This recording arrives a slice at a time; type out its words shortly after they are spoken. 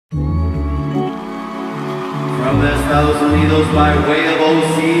Estados Unidos by way of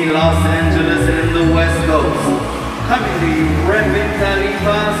OC, Los Angeles, and the West Coast. Coming to you, repping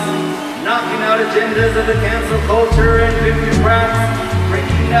Califas, knocking out agendas of the cancel culture and 50 raps,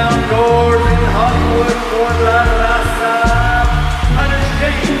 breaking down doors in Hollywood for La Raza.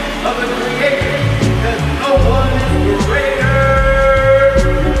 Unashamed of the creator, because no one is greater.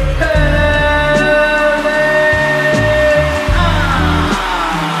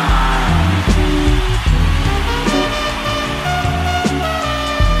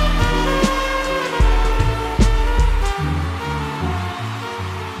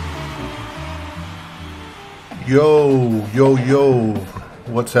 Yo,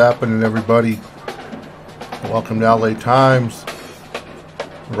 what's happening, everybody? Welcome to LA Times,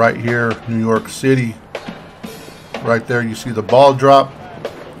 right here, New York City. Right there, you see the ball drop.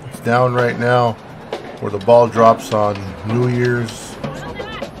 It's down right now, where the ball drops on New Year's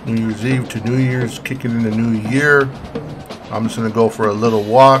Eve to New Year's, kicking in the new year. I'm just going to go for a little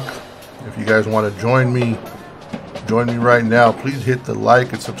walk. If you guys want to join me right now. Please hit the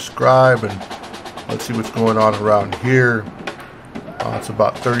like and subscribe, and let's see what's going on around here. It's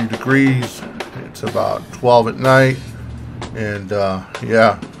about 30 degrees. It's about 12 at night. And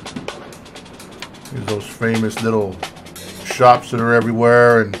yeah, there's those famous little shops that are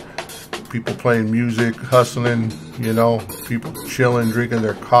everywhere, and people playing music, hustling, you know, people chilling, drinking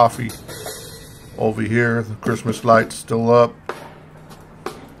their coffee. Over here, the Christmas lights still up.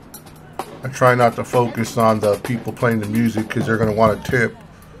 I try not to focus on the people playing the music because they're going to want to tip,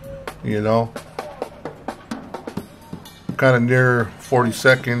 you know. Kind of near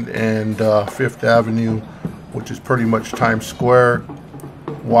 42nd and 5th Avenue, which is pretty much Times Square,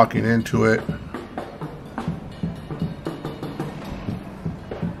 walking into it.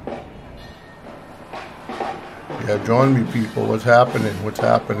 Yeah, join me, people. What's happening?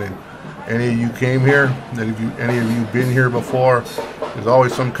 Any of you came here? Any of you been here before? There's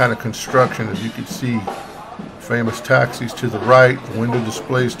always some kind of construction, as you can see. Famous taxis to the right, the window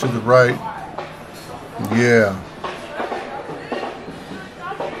displays to the right. Yeah.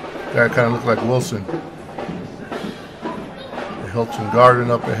 Guy kind of looked like Wilson. The Hilton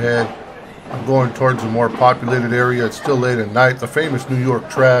Garden up ahead. I'm going towards a more populated area. It's still late at night. The famous New York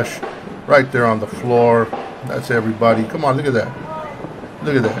trash right there on the floor. That's everybody. Come on, look at that.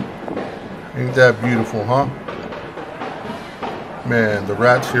 Look at that. Ain't that beautiful, huh? Man, the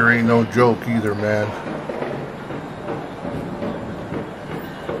rats here ain't no joke either, man.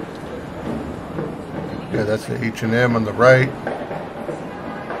 Yeah, that's the H&M on the right,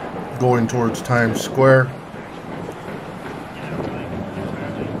 going towards Times Square.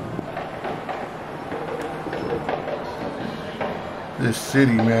 This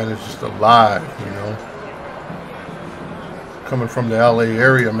city, man, is just alive, you know. Coming from the LA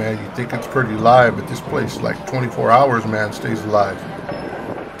area, man, you think it's pretty live, but this place, like 24 hours, man, stays alive.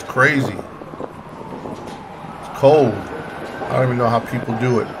 It's crazy. It's cold. I don't even know how people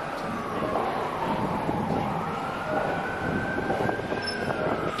do it.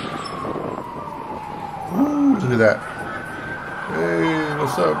 Ooh, look at that. Hey,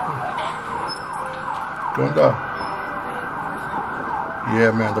 what's up? Going down.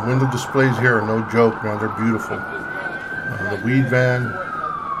 Yeah, man, the window displays here are no joke, man. They're beautiful. The weed van,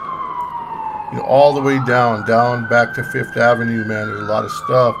 you know, all the way down back to 5th Avenue, man. There's a lot of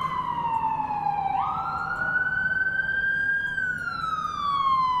stuff.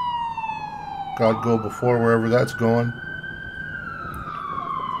 God go before, wherever that's going.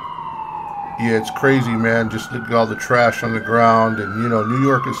 Yeah, it's crazy, man. Just look at all the trash on the ground. And, you know, New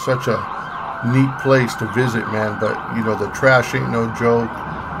York is such a neat place to visit, man. But, you know, the trash ain't no joke.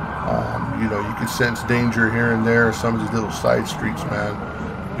 You know, you can sense danger here and there. Some of these little side streets, man.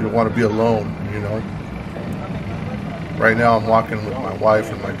 You don't want to be alone, you know. Right now I'm walking with my wife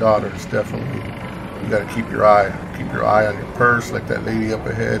and my daughter. It's definitely, you got to keep your eye on your purse, like that lady up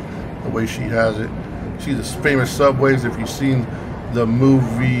ahead, the way she has it. See the famous subways, if you've seen the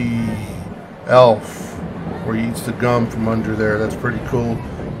movie Elf, where he eats the gum from under there. That's pretty cool.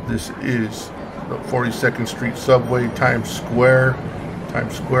 This is the 42nd Street subway, Times Square.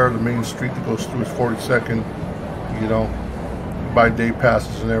 Times Square, the main street that goes through is 42nd. You know, buy day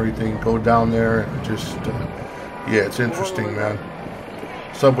passes and everything. Go down there and just, yeah, it's interesting, man.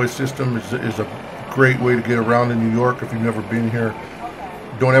 Subway system is a great way to get around in New York if you've never been here.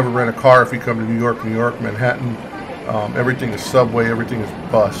 Don't ever rent a car if you come to New York, Manhattan. Everything is subway, everything is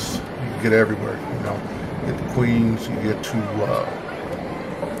bus. You can get everywhere, you know. You get to Queens, you get to,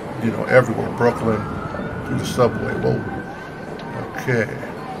 you know, everywhere. Brooklyn, through the subway. Whoa. Okay.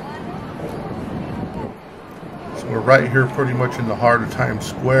 So We're right here pretty much in the heart of Times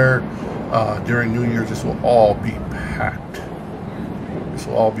Square. During New Year's, this will all be packed. This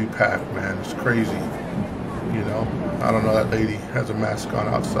will all be packed, man. It's crazy. You know, I don't know, that lady has a mask on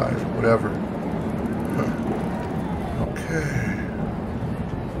outside, whatever. Okay.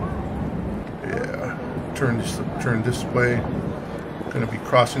 Yeah, turn this way. Gonna be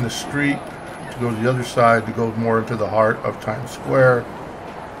crossing the street to go to the other side to go more into the heart of Times Square.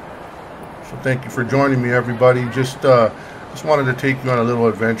 So thank you for joining me, everybody. Just wanted to take you on a little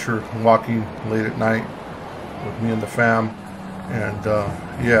adventure, walking late at night with me and the fam. And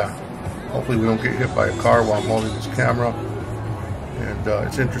yeah, hopefully we don't get hit by a car while I'm holding this camera. And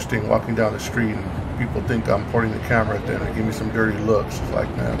it's interesting walking down the street and people think I'm pointing the camera at them and give me some dirty looks. It's like,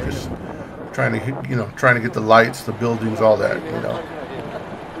 man, I'm just trying to hit, you know, trying to get the lights, the buildings, all that, you know.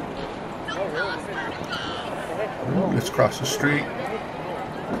 Let's cross the street.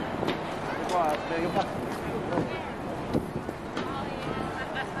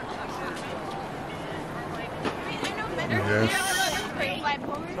 Yes.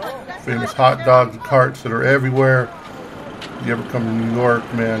 Famous hot dog carts that are everywhere. If you ever come to New York,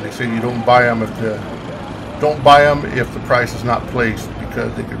 man, they say you don't buy them if the price is not placed,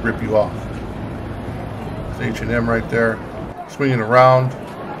 because they could rip you off. It's H&M right there. Swinging around.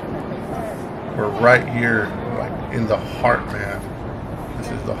 We're right here, like in the heart, man. This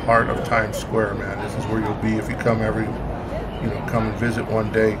is the heart of Times Square, man. This is where you'll be if you come come and visit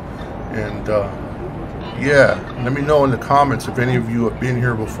one day. And yeah, let me know in the comments if any of you have been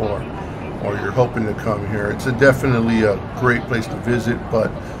here before or you're hoping to come here. It's definitely a great place to visit,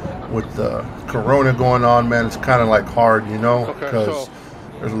 but with the corona going on, man, it's kind of like hard, you know, because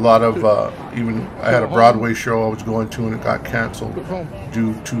there's a lot of even I had a Broadway show I was going to and it got canceled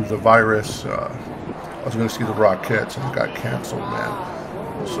due to the virus. I was going to see the Rockettes and it got canceled,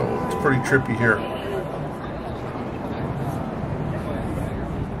 man. So it's pretty trippy here.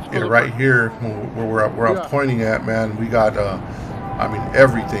 Yeah, right here where I'm pointing at, man, we got I mean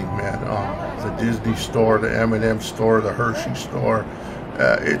everything, man. The Disney store, the M&M store, the Hershey store.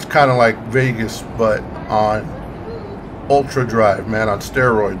 It's kind of like Vegas, but on ultra drive, man, on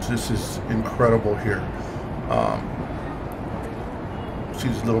steroids. This is incredible here. See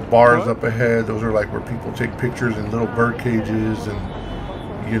these little bars up ahead? Those are like where people take pictures in little bird cages,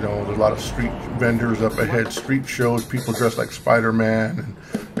 and you know, there's a lot of street vendors up ahead, street shows, people dressed like Spider-Man and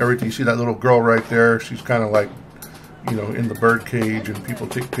everything. You see that little girl right there? She's kind of like, you know, in the bird cage, and people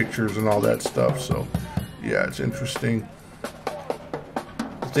take pictures and all that stuff. So yeah, it's interesting.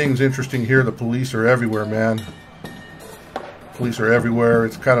 The thing's interesting here, the police are everywhere, man. Police are everywhere.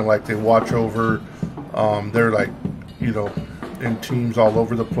 It's kind of like they watch over. They're like, you know, in teams all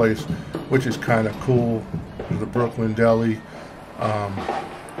over the place, which is kind of cool. There's the Brooklyn Deli.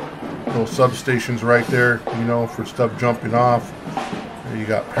 Little substations right there, you know, for stuff jumping off. And you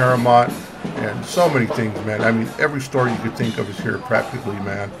got Paramount and so many things, man. I mean, every store you could think of is here practically,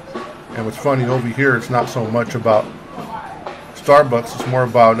 man. And what's funny, over here, it's not so much about Starbucks, it's more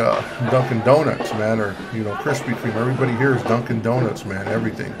about Dunkin' Donuts, man, or, you know, Krispy Kreme. Everybody here is Dunkin' Donuts, man,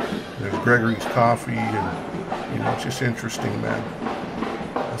 everything. There's Gregory's Coffee, and, you know, it's just interesting, man.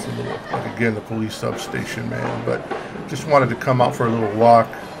 That's a little, like, again, the police substation, man. But just wanted to come out for a little walk.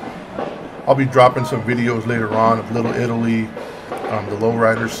 I'll be dropping some videos later on of Little Italy, the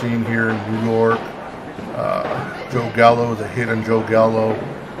lowrider scene here in New York, Joe Gallo, the hit on Joe Gallo.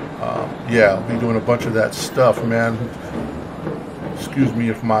 Yeah, I'll be doing a bunch of that stuff, man. Excuse me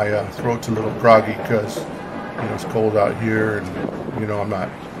if my throat's a little groggy, because, you know, it's cold out here, and, you know, I'm not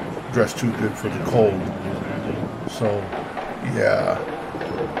dressed too good for the cold. So, yeah.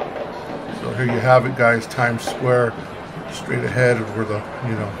 So here you have it, guys, Times Square, straight ahead of where the,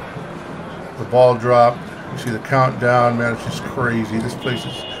 you know, the ball drop. You see the countdown, man. It's just crazy. This place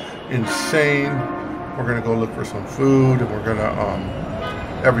is insane. We're gonna go look for some food, and we're gonna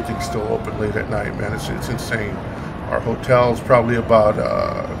everything's still open late at night, man. It's insane. Our hotel's probably about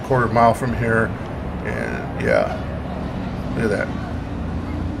a quarter mile from here, and yeah, look at that.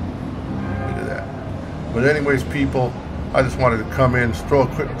 Look at that. But anyways, people, I just wanted to come in,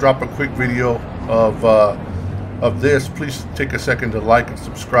 drop a quick video of this. Please take a second to like and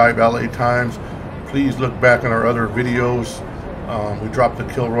subscribe. LA Times. Please look back on our other videos. We dropped the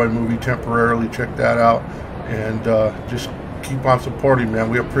Kilroy movie temporarily. Check that out, and just keep on supporting, man.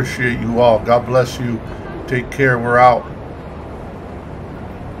 We appreciate you all. God bless you. Take care. We're out.